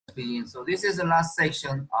begin. So this is the last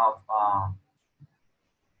section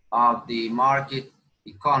of the market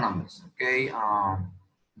economics. Okay.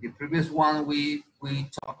 The previous one we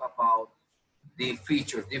talked about the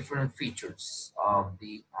features, different features of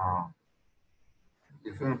the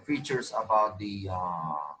about the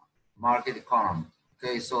market economy.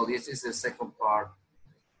 Okay, so this is the second part,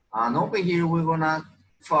 and over here we're gonna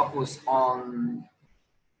focus on,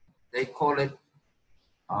 they call it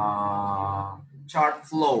chart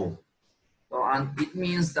flow. So, and it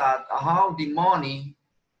means that how the money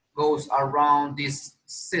goes around these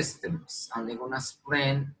systems, and they're gonna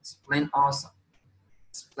explain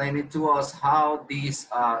it to us how this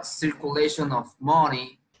circulation of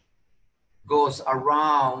money goes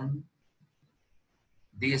around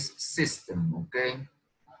this system. Okay,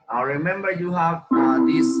 remember you have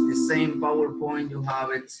the same PowerPoint, you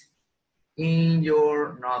have it in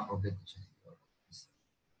your notebook.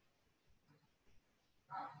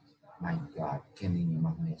 My God, can't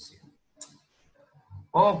even miss it.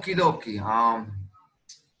 Okie dokie.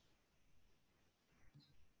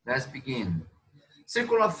 Let's begin.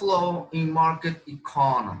 Circular flow in market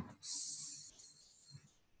economics.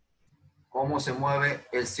 ¿Cómo se mueve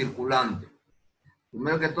el circulante?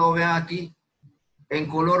 Primero que todo, vean aquí, en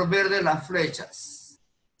color verde las flechas.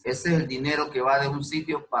 Ese es el dinero que va de un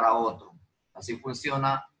sitio para otro. Así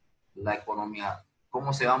funciona la economía,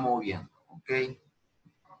 cómo se va moviendo, ¿ok?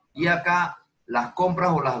 Y acá las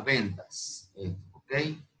compras o las ventas, ¿ok?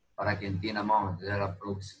 Para que entiendan más o menos, la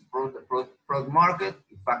product market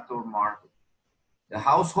y factor market. The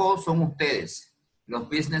household son ustedes, los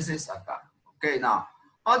businesses acá. Okay, now,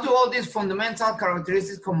 how do all these fundamental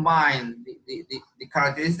characteristics combine? The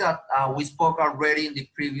characteristics that we spoke already in the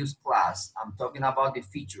previous class. I'm talking about the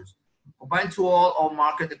features. Combine to all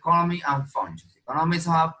market economy and functions. Economists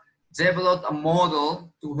have developed a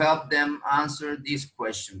model to help them answer this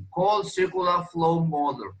question called circular flow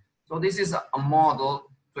model. So this is a model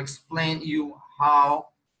to explain you how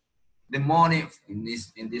the money in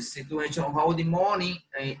this situation, how the money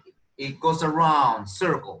it goes around,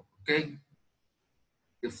 circle, okay?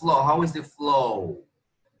 The flow, how is the flow?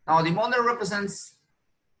 Now the model represents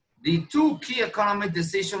the two key economic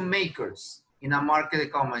decision makers in a market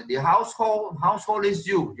economy. The household is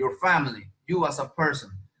you, your family, you as a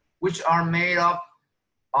person, which are made up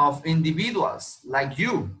of individuals like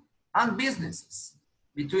you and businesses.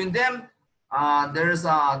 Between them, there's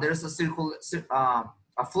a circle,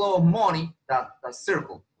 a flow of money that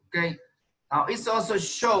circle, okay? Now it also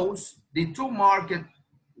shows the two markets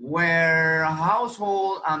where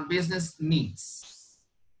household and business meets,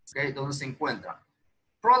 okay? Donde se encuentran.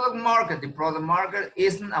 Product market, the product market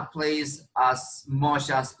isn't a place as much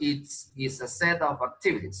as it's a set of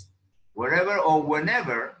activities. Wherever or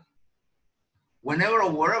whenever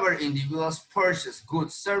or wherever individuals purchase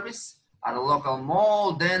goods, service at a local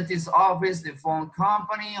mall, dentist office, the phone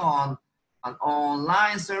company, on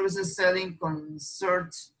online services selling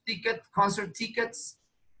concert tickets,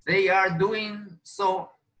 they are doing so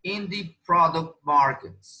in the product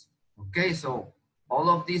markets. Okay, so all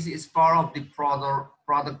of this is part of the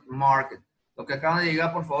product market. Lo que acaban de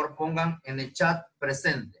llegar, por favor, pongan en el chat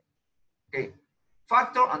presente. Okay,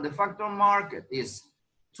 factor and the factor market is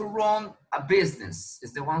to run a business,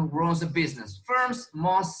 is the one who runs a business. Firms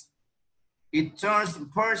must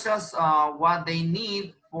purchase what they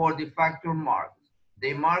need for the factor market.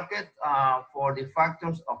 They market for the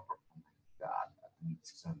factors of,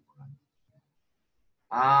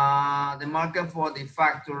 the market for the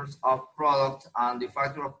factors of product, and the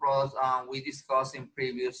factor of products we discussed in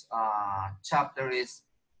previous chapter is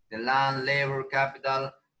the land, labor,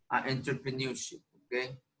 capital, and entrepreneurship,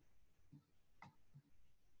 okay?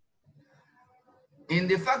 In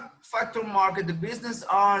the factor market, the business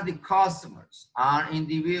are the customers and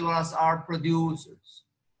individuals are producers.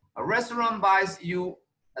 A restaurant buys you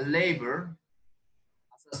a labor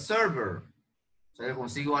as a server. O sea,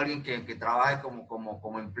 consigo a alguien que trabaje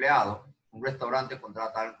como empleado. Un restaurante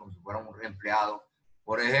contrata a alguien como si fuera un empleado.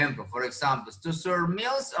 For example, to serve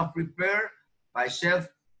meals are prepared by chef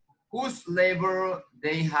whose labor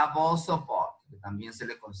they have also bought. Que también se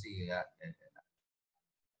le consigue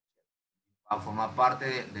a formar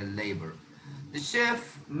parte del labor. The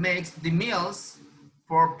chef makes the meals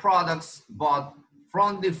for products bought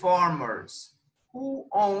from the farmers who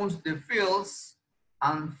owns the fields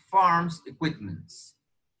and farms equipments.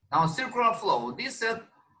 Now, circular flow, this set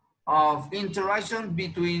of interaction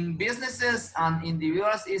between businesses and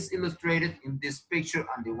individuals is illustrated in this picture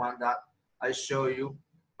and the one that I show you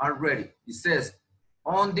already. It says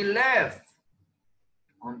on the left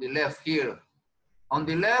here, on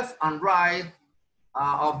the left and right,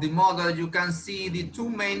 of the model, you can see the two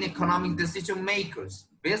main economic decision makers,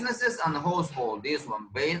 businesses and household. This one,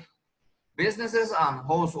 businesses and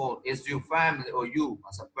household is your family or you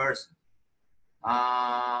as a person.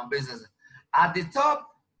 Business. At the top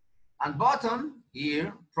and bottom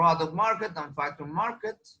here, product market and factor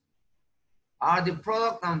market are the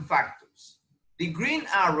product and factors. The green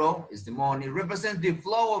arrow is the money, represents the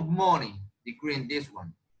flow of money, the green, this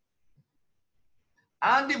one.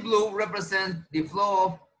 And the blue represents the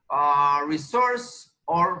flow of resource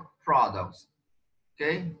or products,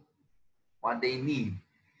 okay? What they need.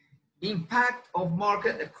 Impact of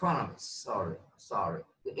market economy, sorry.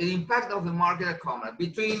 The impact of the market economy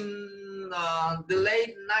between the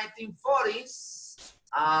late 1940s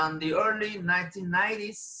and the early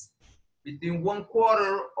 1990s, between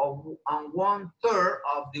 1/4 and 1/3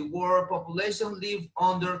 of the world population lived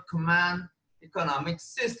under command economic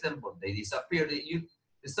system, but they disappeared.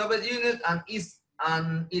 The Soviet Union and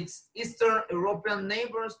its Eastern European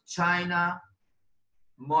neighbors, China,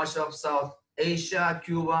 much of South Asia,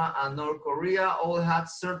 Cuba, and North Korea all had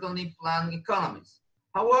certainly planned economies.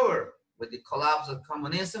 However, with the collapse of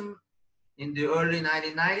communism in the early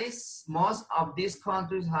 1990s, most of these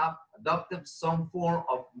countries have adopted some form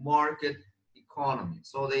of market economy.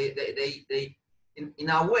 So in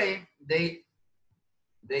a way, they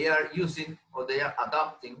are using or they are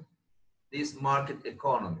adopting this market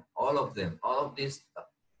economy. All of them, all of these,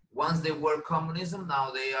 once they were communism,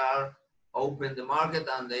 now they are open the market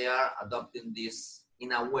and they are adopting this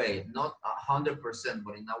in a way, not 100%,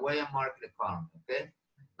 but in a way a market economy, okay?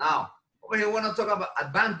 Now, over here, we want to talk about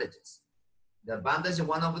advantages. The advantage of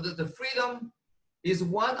one of the freedom is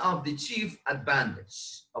one of the chief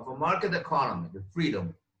advantage of a market economy, the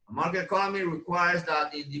freedom. A market economy requires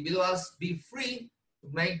that individuals be free to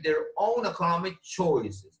make their own economic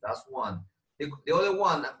choices. That's one. The other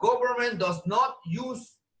one, the government does not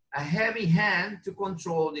use a heavy hand to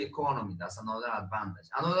control the economy. That's another advantage.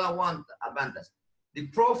 Another one advantage, the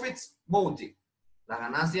profits motive. Las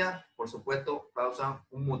ganancias, por supuesto, causan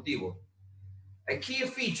un motivo. A key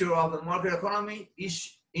feature of the market economy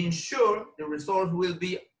is ensure the resource will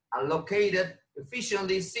be allocated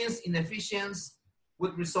efficiently, since inefficiency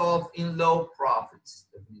would result in low profits.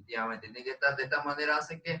 Definitivamente, tiene que estar de esta manera,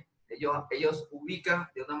 hace que ellos ubican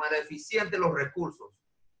de una manera eficiente los recursos.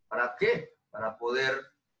 ¿Para qué? Para poder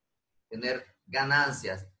tener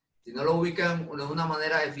ganancias. Si no lo ubican de una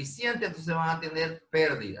manera eficiente, entonces van a tener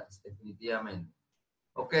pérdidas, definitivamente.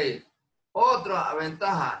 Ok, otra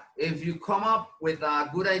ventaja, if you come up with a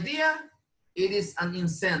good idea, it is an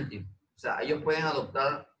incentive. O sea, ellos pueden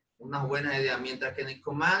adoptar unas buenas ideas, mientras que en el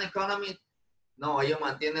command economy, no, ellos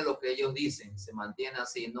mantienen lo que ellos dicen, se mantiene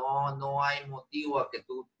así, no hay motivo a que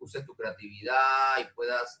tú uses tu creatividad y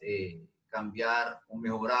puedas cambiar o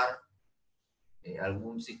mejorar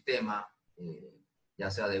algún sistema,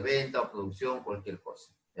 ya sea de venta o producción, cualquier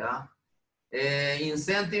cosa, ¿ya?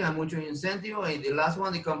 Incentive, hay muchos incentivos. And the last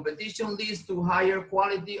one, the competition leads to higher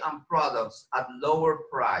quality and products at lower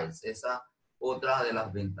price. Esa otra de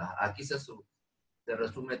las ventajas. Aquí se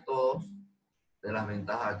resume todos de las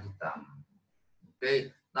ventajas. Aquí están. Ok,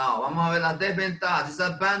 now vamos a ver las desventajas.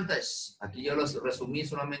 Disadvantage. Aquí yo los resumí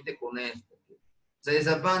solamente con esto. So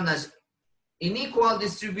disadvantage, unequal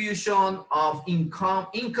distribution of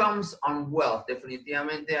incomes and wealth.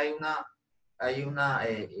 Definitivamente hay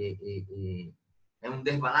un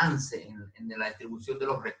desbalance en la distribución de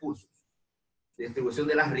los recursos, distribución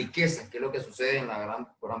de las riquezas, que es lo que sucede en la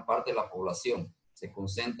gran parte de la población. Se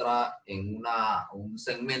concentra en un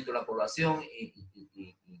segmento de la población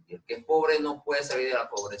y el que es pobre no puede salir de la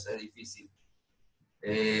pobreza, es difícil.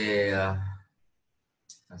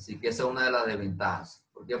 Así que esa es una de las desventajas.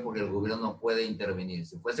 ¿Por qué? Porque el gobierno no puede intervenir.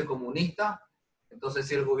 Si fuese comunista, entonces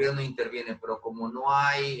sí el gobierno interviene, pero como no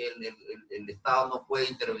hay, el Estado no puede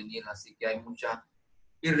intervenir, así que hay muchas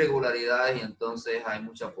irregularidades y entonces hay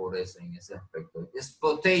mucha pobreza en ese aspecto.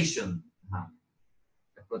 Exploitation.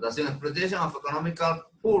 Exploitation of economical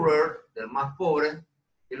poorer, del más pobre,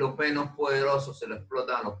 y los menos poderosos. Se lo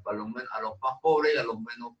explotan a los más pobres y a los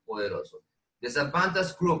menos poderosos.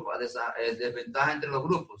 Disadvantage group, desventaja entre los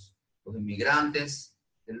grupos. Los inmigrantes,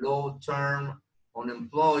 the low term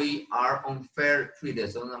unemployed are unfair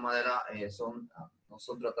treated. De una manera, no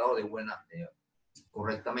son tratados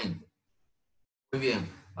correctamente. Muy bien,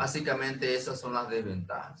 básicamente esas son las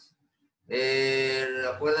desventajas.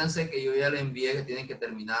 Acuérdense que yo ya le envié que tienen que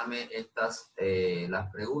terminarme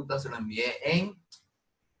las preguntas, se las envié en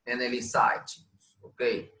el insight. Ok,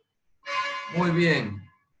 muy bien.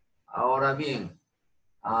 Ahora bien,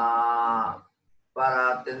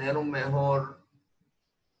 para tener una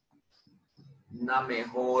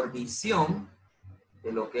mejor visión,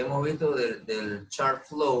 de lo que hemos visto del chart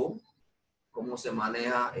flow, cómo se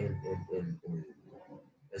maneja el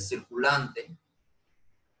circulante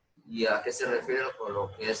y a qué se refiere con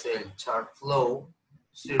lo que es el chart flow.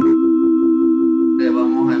 Le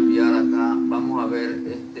vamos a enviar acá, vamos a ver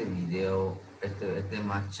este video, este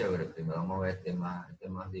más chévere primero, vamos a ver este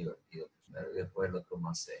más divertido primero y después el otro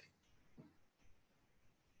más serio.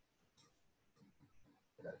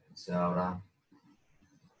 Espera que se abra.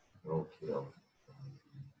 Okay.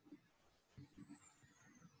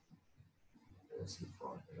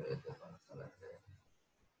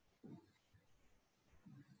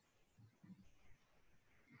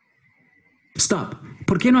 Stop.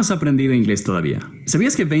 ¿Por qué no has aprendido inglés todavía?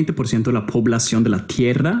 ¿Sabías que 20% de la población de la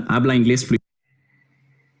Tierra habla inglés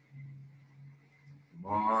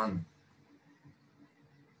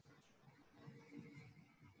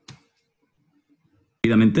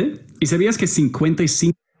fluidamente? ¿Y sabías que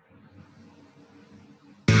 55...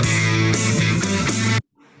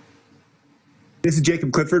 This is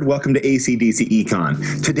Jacob Clifford. Welcome to ACDC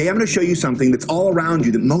Econ. Today I'm going to show you something that's all around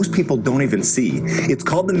you that most people don't even see. It's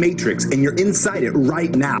called the Matrix, and you're inside it right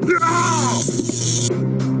now.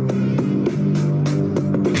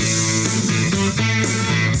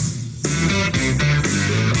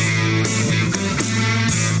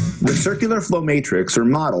 The circular flow matrix, or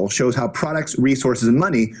model, shows how products, resources, and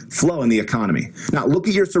money flow in the economy. Now look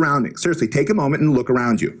at your surroundings. Seriously, take a moment and look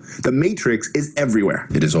around you. The matrix is everywhere.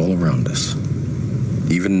 It is all around us.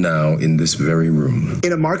 Even now, in this very room.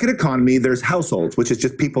 In a market economy, there's households, which is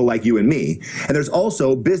just people like you and me, and there's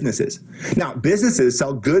also businesses. Now, businesses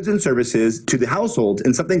sell goods and services to the households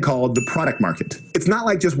in something called the product market. It's not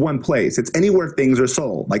like just one place. It's anywhere things are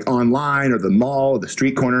sold, like online or the mall or the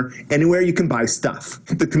street corner, anywhere you can buy stuff.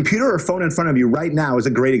 The computer or phone in front of you right now is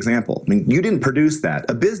a great example. I mean, you didn't produce that.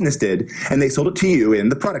 A business did, and they sold it to you in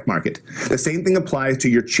the product market. The same thing applies to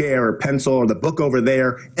your chair or pencil or the book over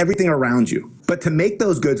there, everything around you. But to make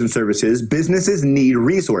those goods and services, businesses need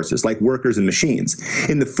resources like workers and machines.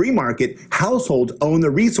 In the free market, households own the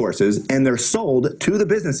resources and they're sold to the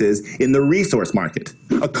businesses in the resource market.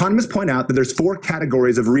 Economists point out that there's 4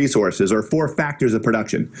 categories of resources or 4 factors of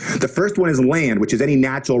production. The first one is land, which is any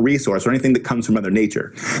natural resource or anything that comes from Mother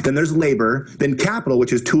Nature. Then there's labor, then capital,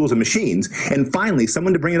 which is tools and machines, and finally,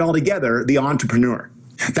 someone to bring it all together, the entrepreneur.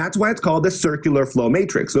 That's why it's called the circular flow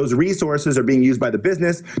matrix. Those resources are being used by the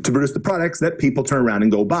business to produce the products that people turn around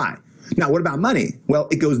and go buy. Now, what about money? Well,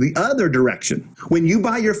 it goes the other direction. When you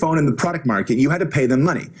buy your phone in the product market, you had to pay them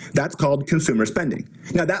money. That's called consumer spending.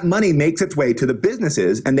 Now, that money makes its way to the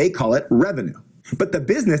businesses, and they call it revenue. But the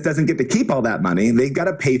business doesn't get to keep all that money. They've got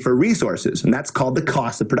to pay for resources, and that's called the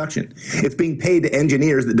cost of production. It's being paid to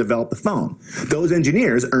engineers that develop the phone. Those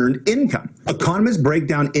engineers earn income. Economists break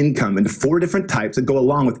down income into 4 different types that go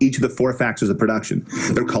along with each of the 4 factors of production.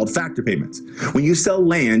 They're called factor payments. When you sell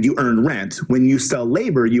land, you earn rent. When you sell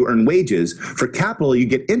labor, you earn wages. For capital, you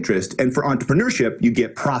get interest, and for entrepreneurship, you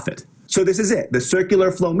get profit. So this is it, the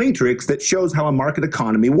circular flow matrix that shows how a market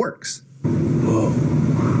economy works. Whoa.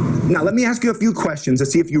 Now, let me ask you a few questions to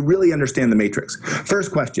see if you really understand the matrix. First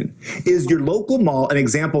question, is your local mall an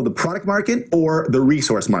example of the product market or the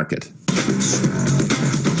resource market?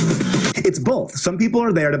 It's both. Some people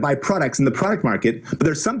are there to buy products in the product market, but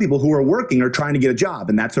there's some people who are working or trying to get a job,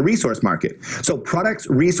 and that's a resource market. So products,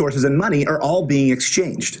 resources, and money are all being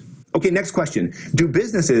exchanged. Okay, next question. Do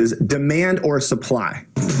businesses demand or supply?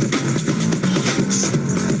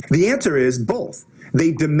 The answer is both.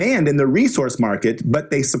 They demand in the resource market,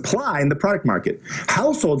 but they supply in the product market.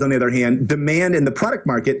 Households, on the other hand, demand in the product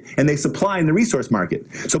market, and they supply in the resource market.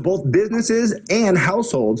 So both businesses and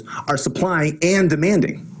households are supplying and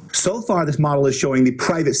demanding. So far, this model is showing the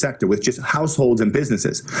private sector with just households and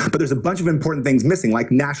businesses. But there's a bunch of important things missing,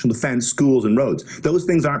 like national defense, schools, and roads. Those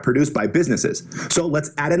things aren't produced by businesses. So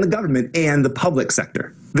let's add in the government and the public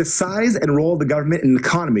sector. The size and role of the government in the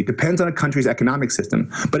economy depends on a country's economic system,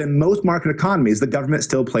 but in most market economies, the government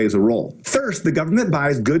still plays a role. First, the government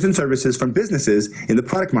buys goods and services from businesses in the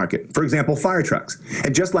product market, for example, fire trucks.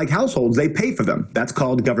 And just like households, they pay for them. That's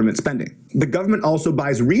called government spending. The government also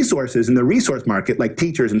buys resources in the resource market, like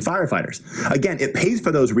teachers and firefighters. Again, it pays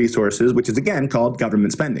for those resources, which is again called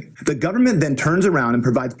government spending. The government then turns around and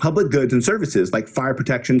provides public goods and services like fire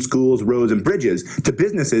protection, schools, roads, and bridges to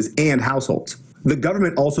businesses and households. The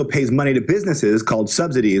government also pays money to businesses called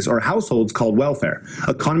subsidies or households called welfare.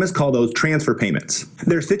 Economists call those transfer payments.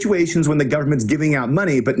 There are situations when the government's giving out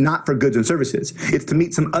money but not for goods and services. It's to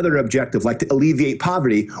meet some other objective like to alleviate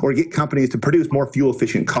poverty or get companies to produce more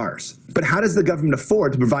fuel-efficient cars. But how does the government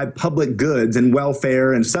afford to provide public goods and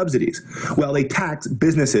welfare and subsidies? Well, they tax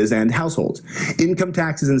businesses and households. Income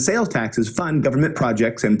taxes and sales taxes fund government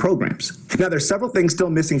projects and programs. Now, there's several things still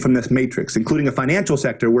missing from this matrix, including a financial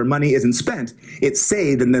sector where money isn't spent, it's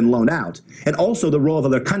saved and then loaned out, and also the role of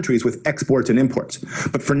other countries with exports and imports.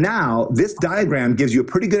 But for now, this diagram gives you a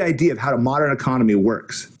pretty good idea of how a modern economy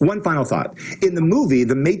works. One final thought. In the movie,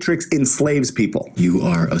 the matrix enslaves people. You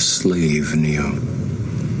are a slave, Neo.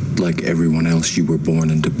 Like everyone else, you were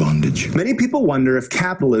born into bondage. Many people wonder if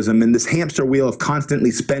capitalism and this hamster wheel of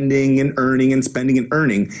constantly spending and earning and spending and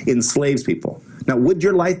earning enslaves people. Now, would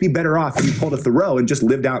your life be better off if you pulled a Thoreau and just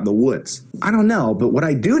lived out in the woods? I don't know, but what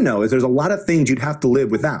I do know is there's a lot of things you'd have to live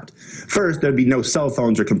without. First, there'd be no cell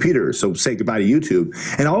phones or computers, so say goodbye to YouTube.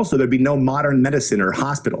 And also, there'd be no modern medicine or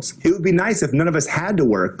hospitals. It would be nice if none of us had to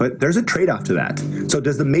work, but there's a trade-off to that. So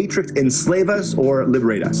does the Matrix enslave us or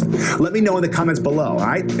liberate us? Let me know in the comments below, all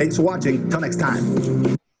right? Thanks for watching. Till next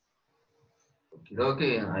time.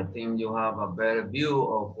 Okay, I think you have a better view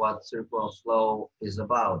of what circular flow is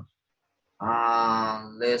about.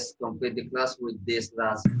 Let's complete the class with this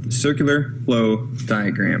last. The circular flow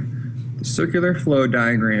diagram. The circular flow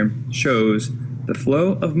diagram shows the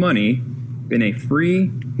flow of money in a free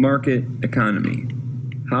market economy.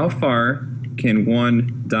 How far can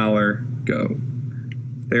 $1 go?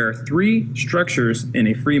 There are three structures in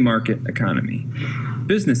a free market economy.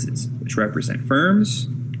 Businesses, which represent firms,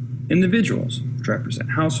 individuals, which represent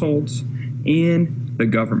households, and the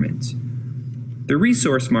government. The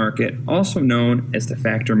resource market, also known as the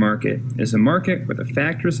factor market, is a market where the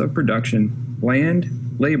factors of production, land,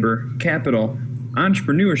 labor, capital,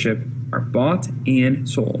 entrepreneurship are bought and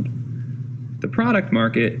sold. The product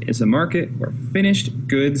market is a market where finished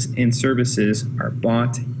goods and services are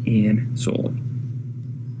bought and sold.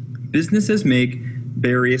 Businesses make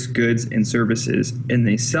various goods and services and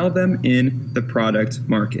they sell them in the product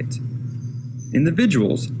market.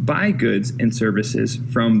 Individuals buy goods and services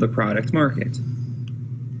from the product market.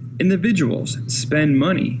 Individuals spend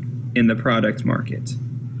money in the product market.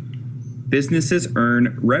 Businesses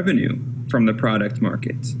earn revenue from the product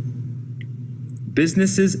market.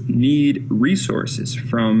 Businesses need resources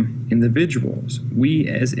from individuals. We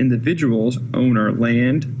as individuals own our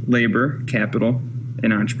land, labor, capital,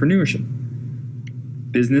 and entrepreneurship.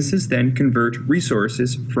 Businesses then convert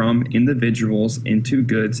resources from individuals into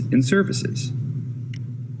goods and services.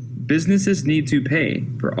 Businesses need to pay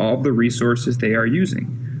for all the resources they are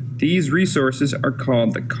using. These resources are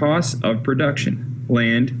called the costs of production,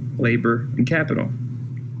 land, labor, and capital.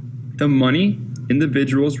 The money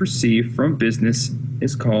individuals receive from business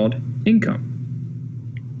is called income.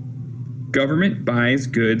 Government buys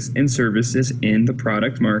goods and services in the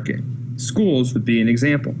product market. Schools would be an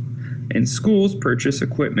example. And schools purchase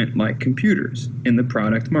equipment like computers in the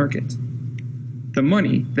product market. The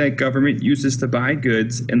money that government uses to buy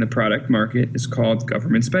goods in the product market is called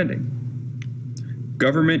government spending.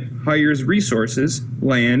 Government hires resources,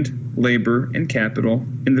 land, labor, and capital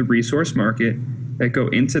in the resource market that go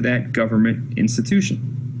into that government institution.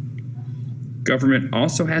 Government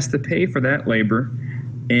also has to pay for that labor,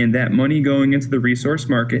 and that money going into the resource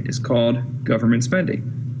market is called government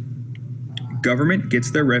spending. Government gets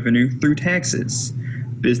their revenue through taxes.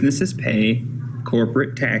 Businesses pay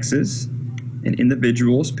corporate taxes, and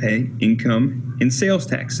individuals pay income and sales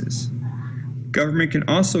taxes. Government can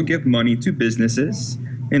also give money to businesses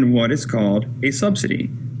in what is called a subsidy.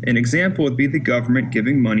 An example would be the government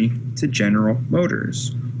giving money to General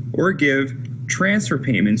Motors, or give transfer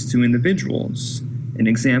payments to individuals. An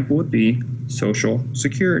example would be Social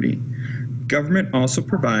Security. Government also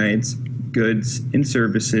provides goods and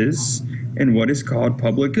services and what is called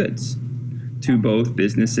public goods to both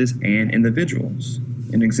businesses and individuals.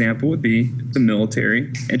 An example would be the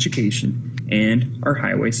military, education, and our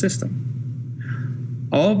highway system.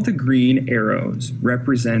 All of the green arrows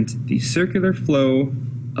represent the circular flow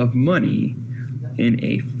of money in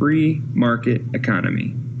a free market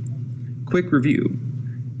economy. Quick review.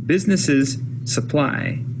 Businesses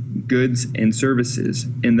supply goods and services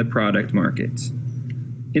in the product market.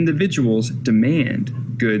 Individuals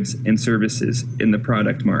demand goods and services in the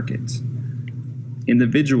product market.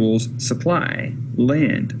 Individuals supply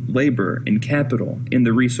land, labor, and capital in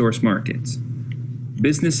the resource market.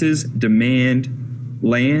 Businesses demand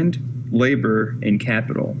land, labor, and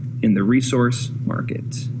capital in the resource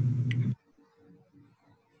market.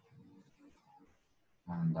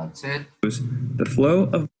 And that's it. The flow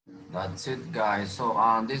of That's it, guys. So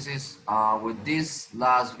this is with this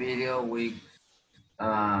last video we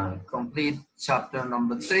complete chapter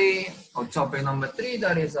number 3 or topic number 3,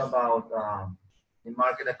 that is about the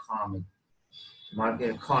market economy.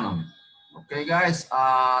 Okay, guys.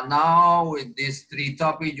 Now with these 3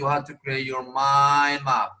 topics, you have to create your mind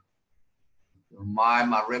map. Your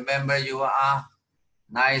mind map. Remember, you are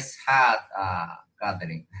nice hat,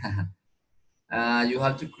 Catherine. You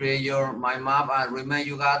have to create your mind map, and remember,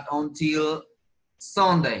 you got until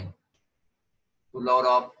Sunday to load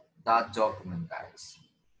up that document, guys.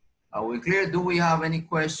 Are we clear? Do we have any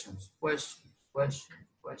questions? Questions.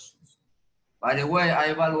 By the way,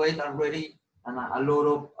 I evaluate already, and I load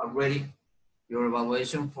up already your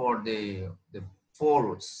evaluation for the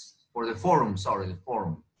forums, the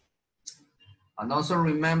forum. And also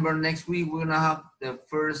remember, next week we're gonna have the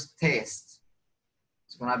first test.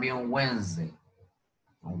 It's gonna be on Wednesday.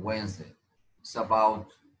 It's about,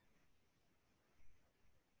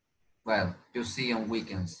 well, you see on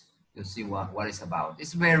weekends, you see what it's about.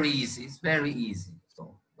 It's very easy,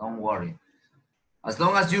 so don't worry. As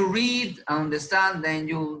long as you read and understand, then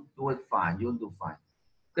you'll do it fine, you'll do fine.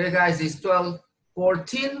 Okay, guys, it's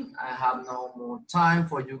 12:14. I have no more time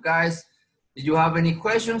for you guys. If you have any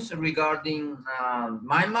questions regarding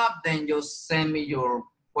mind map, then just send me your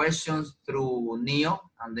questions through Neo,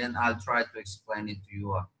 and then I'll try to explain it to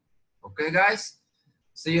you. Okay, guys?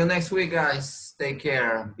 See you next week, guys. Take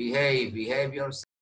care. Behave yourself.